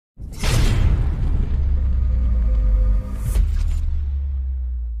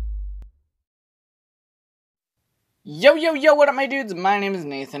Yo, yo, yo, what up, my dudes? My name is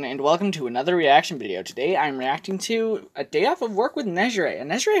Nathan, and welcome to another reaction video. Today, I'm reacting to a day off of work with Nejire, a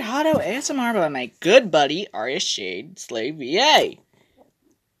Nejire Hado ASMR by my good buddy, Aryashadesla VA.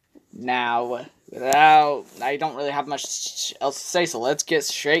 Now, I don't really have much else to say, so let's get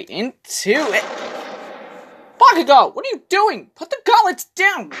straight into it. Bakugo, what are you doing? Put the gauntlets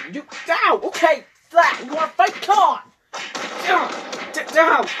down! Okay, that, you wanna fight? Come on! Down!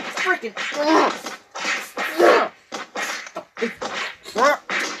 Freaking... Down!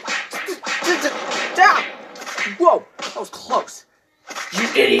 Whoa, that was close. You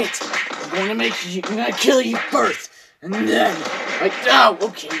idiot! I'm gonna kill you first, and then,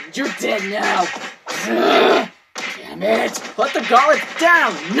 okay, you're dead now. Damn it! Put the gauntlets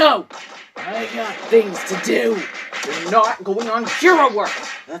down! No! I got things to do. You're not going on hero work.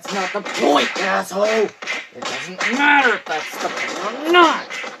 That's not the point, asshole. It doesn't matter if that's the point or not.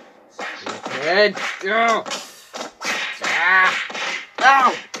 Stupid.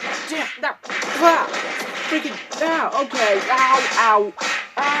 Ow! Damn! No! Freaking! Ow! Okay! Ow!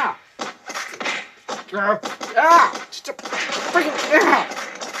 Just a freaking!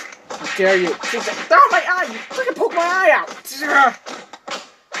 How dare you! My eye! You freaking poke my eye out!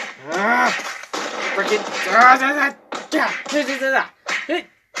 Freaking!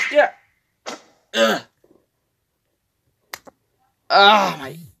 Oh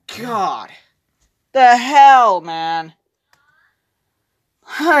my god! The hell, man!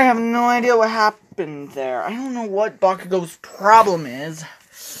 I have no idea what happened there. I don't know what Bakugo's problem is.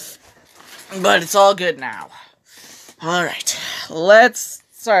 But it's all good now. Alright.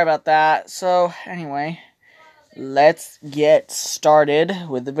 Sorry about that. So, anyway. Let's get started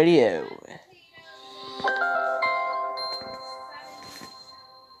with the video.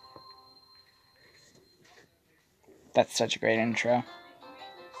 That's such a great intro.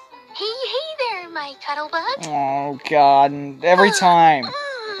 Hey there, my cuddle bug. Oh, God. Every time.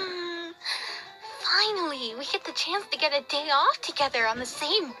 Finally, we get the chance to get a day off together on the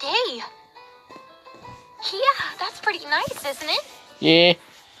same day. Yeah, that's pretty nice, isn't it? Yeah.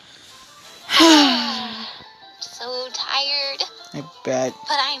 So tired. I bet.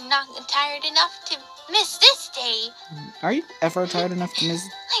 But I'm not tired enough to miss this day. Are you ever tired enough to miss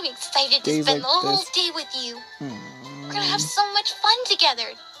I'm excited to days spend like the whole this? day with you. We're gonna have so much fun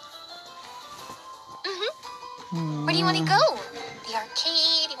together. Where do you want to go? The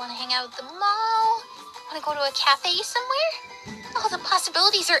arcade? You want to hang out at the mall? Want to go to a cafe somewhere? Oh, the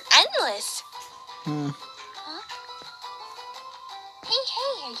possibilities are endless. Huh? Hey,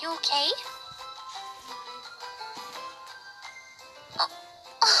 are you okay?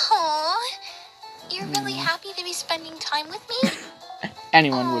 Oh, you're really happy to be spending time with me?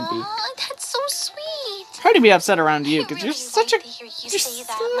 Anyone would be. Aw, that's so sweet. It's hard to be upset around you because you're really such a like to hear you say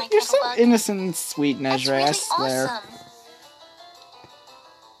that, my you're so cuddle bug. innocent and sweet, That's Nejire. really I swear. awesome.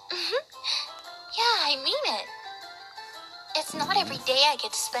 Yeah, I mean it. It's not every day I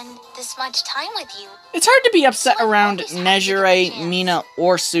get to spend this much time with you. It's hard to be upset So I'm around always happy to get the Nejire, chance. Mina,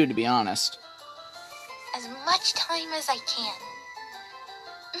 or Sue, to be honest. As much time as I can.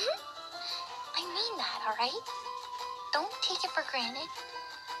 I mean that, alright? Don't take it for granted.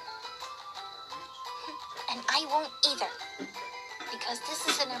 And I won't either. Because this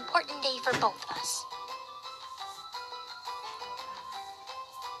is an important day for both of us.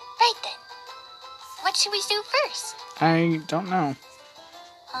 Right then. What should we do first? I don't know.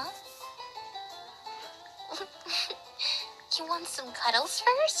 Huh? You want some cuddles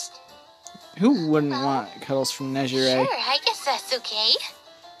first? Who wouldn't want cuddles from Nejire? Sure, I guess that's okay.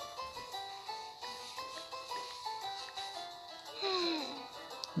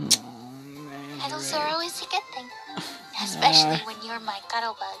 Cuddles are always a good thing. Especially when you're my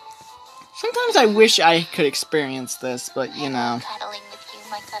cuddle bug. Sometimes I wish I could experience this, but you know, Cuddling with you,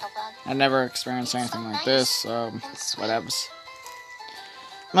 my cuddle bug. I've never experienced anything like this, so And sweet. whatevs.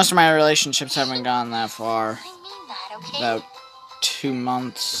 Most of my relationships haven't gone that far. I mean that, okay? About 2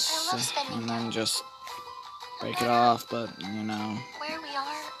 months, I love spending and then time. just No break it matter off, but you know. where we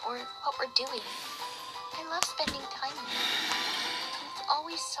are or what we're doing. I love spending time with you. It's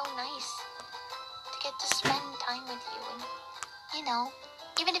always so nice to get to spend time with you. And, you know,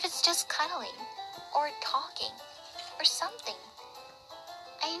 even if it's just cuddling or talking or something.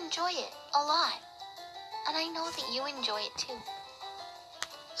 I enjoy it a lot. And I know that you enjoy it too.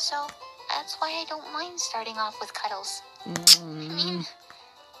 So, that's why I don't mind starting off with cuddles. I mean,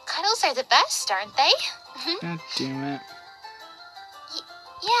 cuddles are the best, aren't they? God damn it.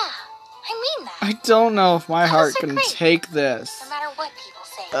 Yeah, I mean that. I don't know if my heart Cuddles are can great. take this. No matter what people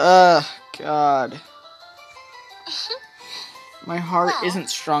say. God. My heart Well. isn't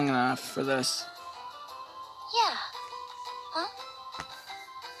strong enough for this. Yeah,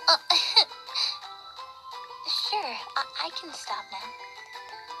 I can stop now.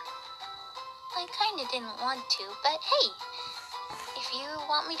 I kinda didn't want to, but hey, if you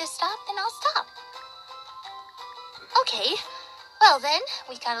want me to stop, then I'll stop. Okay, well then,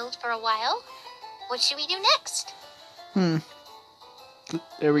 we cuddled for a while. What should we do next?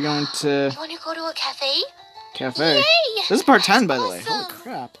 Are we going to... You want to go to a cafe? Cafe? Yay! This is part 10, by the way. Awesome. Holy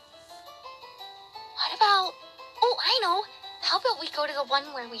crap. What about... Oh, I know. How about we go to the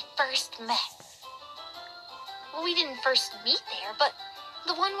one where we first met? Well, we didn't first meet there, but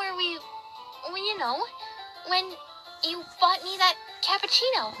the one where we... Well, you know, when you bought me that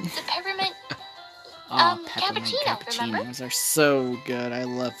cappuccino. The peppermint... Peppermint cappuccino, remember? Cappuccinos are so good. I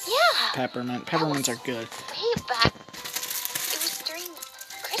love peppermint. Peppermints are good. Way back. It was during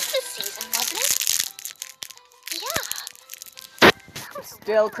Christmas season, wasn't it? Yeah. It's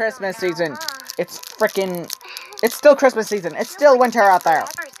still Christmas season. It's frickin'... It's still Christmas season. It's still winter out there.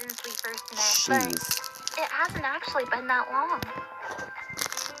 Ever since we first met, Jeez. but it hasn't actually been that long.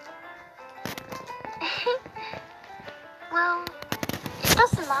 Well, it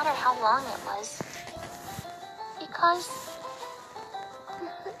doesn't matter how long it was.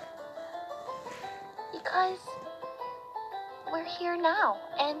 Because we're here now,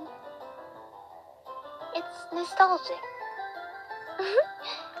 and it's nostalgic.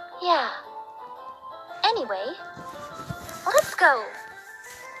 Yeah. Anyway, let's go.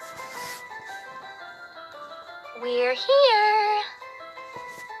 We're here.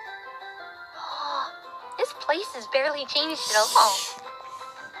 Oh, this place has barely changed at all.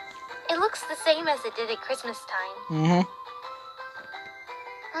 It looks the same as it did at Christmas time. Mm-hmm.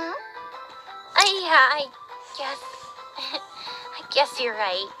 Hmm? I guess... I guess you're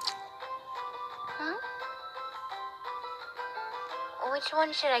right. Hmm? Which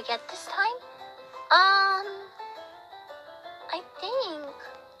one should I get this time? I think...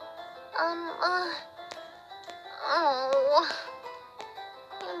 Oh...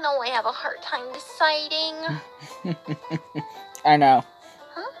 You know I have a hard time deciding. I know.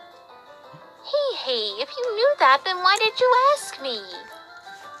 Huh? Hey, if you knew that, then why did you ask me?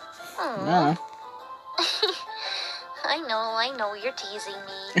 No. I know, you're teasing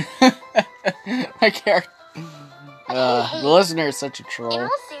me. I care. Hey, the listener is such a in troll. all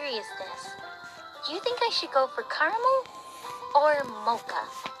seriousness, do you think I should go for caramel or mocha?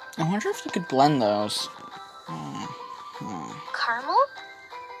 I wonder if you could blend those. Caramel?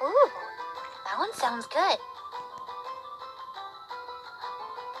 Ooh, that one sounds good.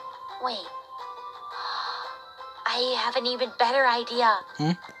 Wait. I have an even better idea.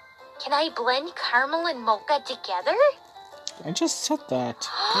 Can I blend caramel and mocha together? I just said that.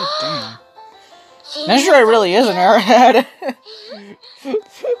 God damn. Genius Nejire really is an airhead.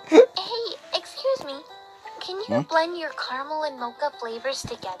 Hey, excuse me. Can you blend your caramel and mocha flavors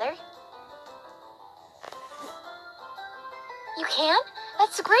together? You can?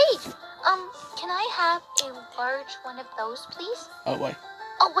 That's great. Can I have a large one of those, please? Oh, wait.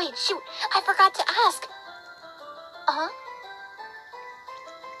 Oh, wait, shoot. I forgot to ask. Uh-huh.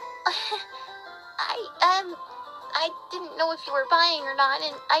 I didn't know if you were buying or not,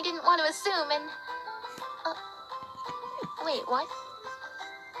 and I didn't want to assume, and... wait, what?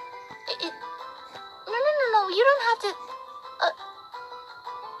 No, you don't have to...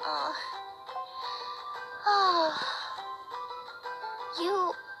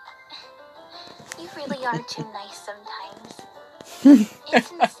 You really are too nice sometimes.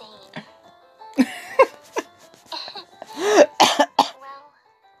 It's insane. Well,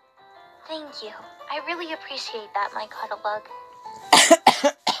 thank you. I really appreciate that, my cuddle bug.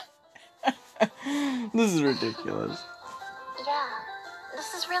 This is ridiculous. Yeah,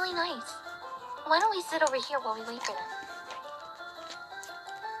 this is really nice. Why don't we sit over here while we wait for them?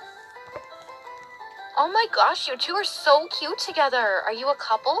 Oh my gosh, you two are so cute together. Are you a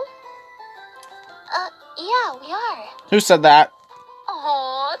couple? Yeah, we are. Who said that?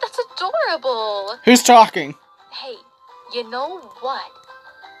 Aw, that's adorable. Who's talking? Hey, you know what?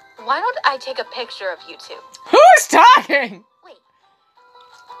 Why don't I take a picture of you two? Who's talking? Wait,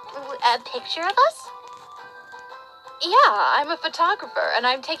 a picture of us? Yeah, I'm a photographer, and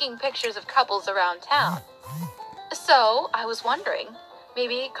I'm taking pictures of couples around town. So, I was wondering,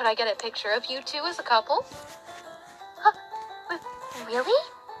 maybe could I get a picture of you two as a couple? Really?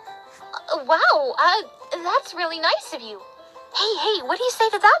 Wow, that's really nice of you. Hey, what do you say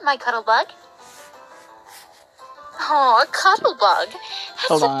to that, my cuddle bug? Oh, a cuddle bug.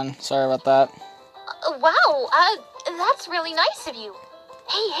 Hold on, sorry about that. Wow, that's really nice of you.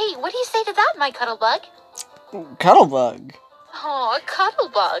 Hey, what do you say to that, my cuddle bug? Cuddlebug. Oh, a cuddle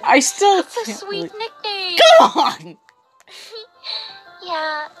bug. I still... That's a sweet nickname. Come on!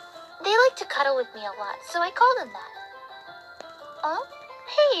 Yeah, they like to cuddle with me a lot, so I call them that. Oh?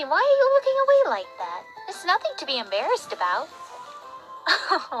 Hey, why are you looking away like that? There's nothing to be embarrassed about.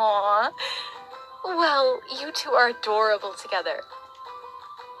 Aww. Well, you two are adorable together.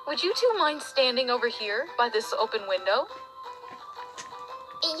 Would you two mind standing over here by this open window?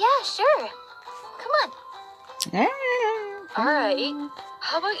 Yeah, sure. Come on. Alright.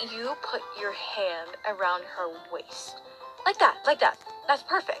 How about you put your hand around her waist? Like that, like that. That's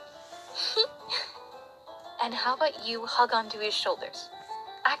perfect. And how about you hug onto his shoulders?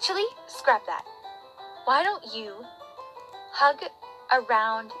 Actually, scrap that. Why don't you hug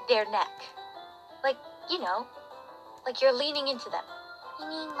around their neck? Like, you know, like you're leaning into them. You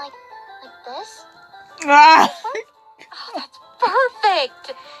mean like this? Ah! Oh, that's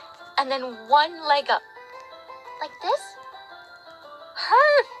perfect! And then one leg up. Like this?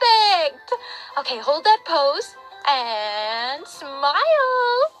 Perfect! Okay, hold that pose and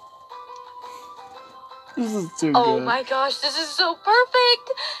smile. This is too Oh good. my gosh, this is so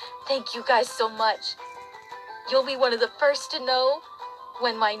perfect! Thank you guys so much. You'll be one of the first to know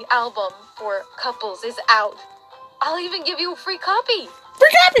when my album for couples is out. I'll even give you a free copy. Free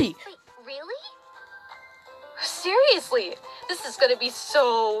copy! Wait, really? Seriously, this is gonna be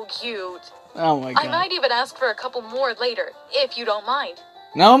so cute. Oh my god. I might even ask for a couple more later, if you don't mind.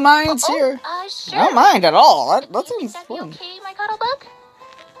 No minds here. Sure. No mind at all. That Do you seems think that'd be fun. okay, my cuddle bug?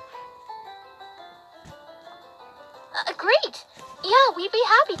 Great. Yeah, we'd be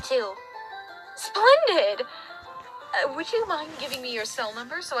happy to. Splendid! Would you mind giving me your cell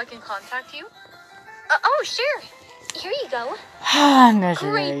number so I can contact you? Oh, sure. Here you go. Nejire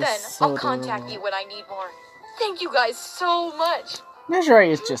Great is then, so I'll contact adorable. you when I need more. Thank you guys so much. Nejire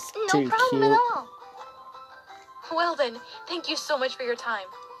is just No too problem cute. at all. Well then, thank you so much for your time.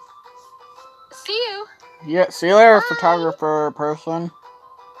 See you. Yeah, see you later, Bye. photographer person.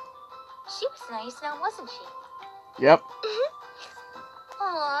 She was nice now, wasn't she? Yep.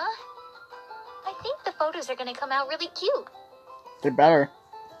 Aw. I think the photos are gonna come out really cute. They better.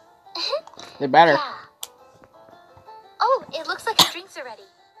 They better. Yeah. Oh, it looks like your drinks are ready.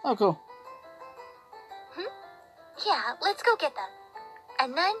 Oh, cool. Yeah, let's go get them.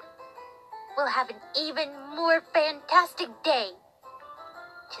 And then, we'll have an even more fantastic day.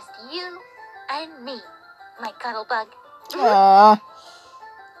 Just you and me, my cuddle bug.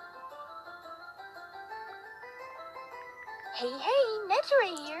 Hey,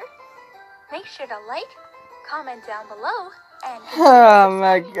 Nejire here. Make sure to like, comment down below, and Oh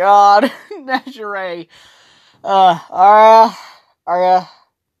my god. Nejire. Arya.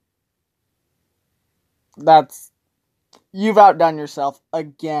 You've outdone yourself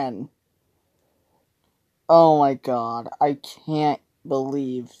again. Oh my god. I can't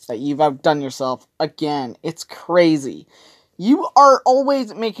believe that you've outdone yourself again. It's crazy. You are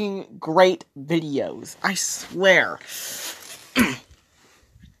always making great videos. I swear.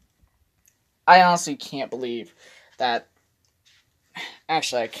 I honestly can't believe that.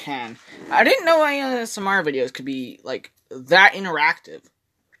 Actually, I can. I didn't know ASMR videos could be, like, that interactive.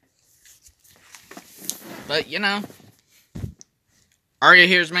 But, you know, Arya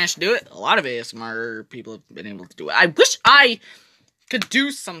here's managed to do it. A lot of ASMR people have been able to do it. I wish I could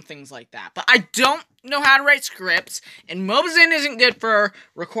do some things like that. But I don't know how to write scripts. And Mobizen isn't good for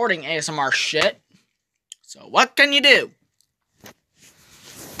recording ASMR shit. So what can you do?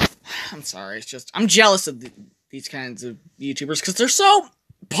 I'm sorry. It's just, I'm jealous of these kinds of YouTubers because they're so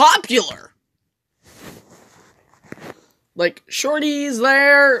popular. Like, Shorty's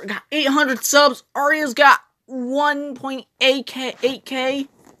there, got 800 subs. Arya's got 1.8K.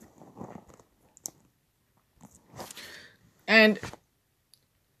 And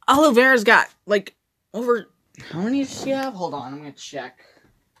Aloe Vera's got, like, over... How many does she have? Hold on, I'm gonna check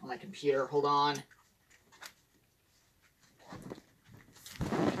on my computer. Hold on.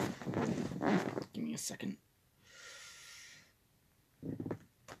 Give me a second.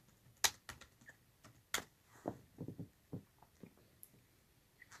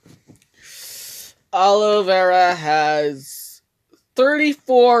 Aloe Vera has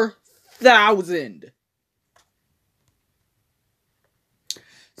 34,000.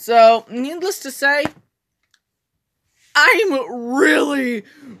 So, needless to say, I'm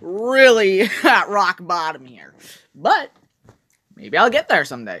really at rock bottom here. But maybe I'll get there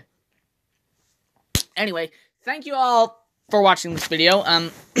someday. Anyway, thank you all for watching this video.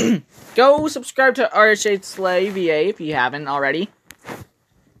 Go subscribe to Aryashadesla VA if you haven't already.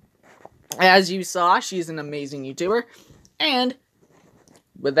 As you saw, she's an amazing YouTuber. And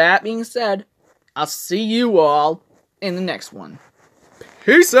with that being said, I'll see you all in the next one.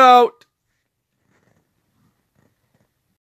 Peace out!